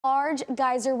Large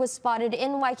geyser was spotted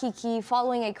in Waikiki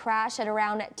following a crash at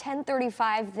around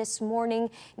 10:35 this morning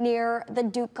near the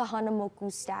Duke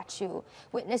Kahanamoku statue.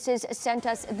 Witnesses sent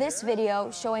us this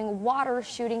video showing water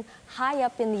shooting high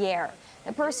up in the air.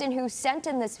 The person who sent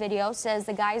in this video says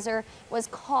the geyser was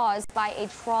caused by a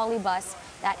trolley bus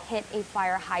that hit a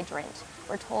fire hydrant.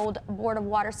 We're told Board of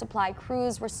Water Supply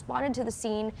crews responded to the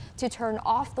scene to turn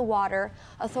off the water.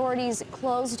 Authorities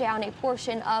closed down a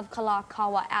portion of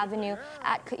Kalakaua Avenue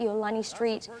at Ka'iolani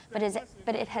Street, but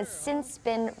it has since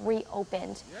been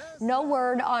reopened. No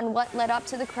word on what led up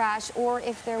to the crash or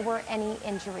if there were any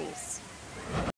injuries.